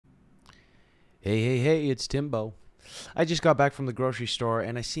Hey, it's Timbo. I just got back from the grocery store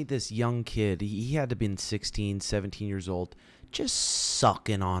and I see this young kid. He had to been 16, 17 years old, just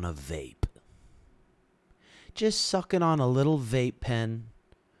sucking on a vape. Just sucking on a little vape pen,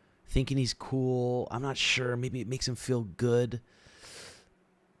 thinking he's cool. I'm not sure. Maybe it makes him feel good.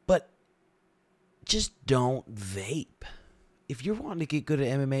 But just don't vape. If you're wanting to get good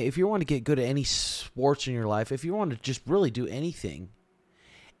at MMA, if you want to get good at any sports in your life, if you want to just really do anything,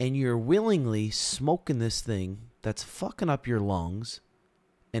 and you're willingly smoking this thing that's fucking up your lungs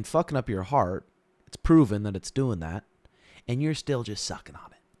and fucking up your heart, it's proven that it's doing that, and you're still just sucking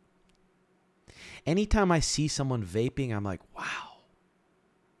on it. Anytime I see someone vaping, I'm like, wow,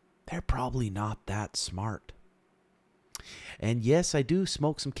 they're probably not that smart. And yes, I do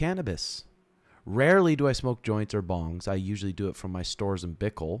smoke some cannabis. Rarely do I smoke joints or bongs. I usually do it from my stores in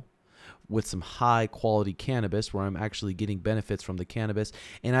Bickle with some high quality cannabis where I'm actually getting benefits from the cannabis.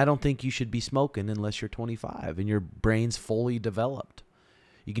 And I don't think you should be smoking unless you're 25 and your brain's fully developed.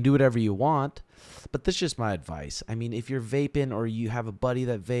 You can do whatever you want, but that's just my advice. I mean, if you're vaping or you have a buddy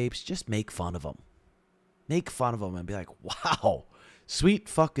that vapes, just make fun of them. Make fun of them and be like, wow, sweet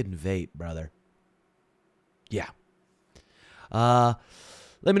fucking vape, brother. Yeah. Let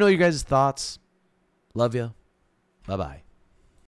me know your guys' thoughts. Love you. Bye-bye.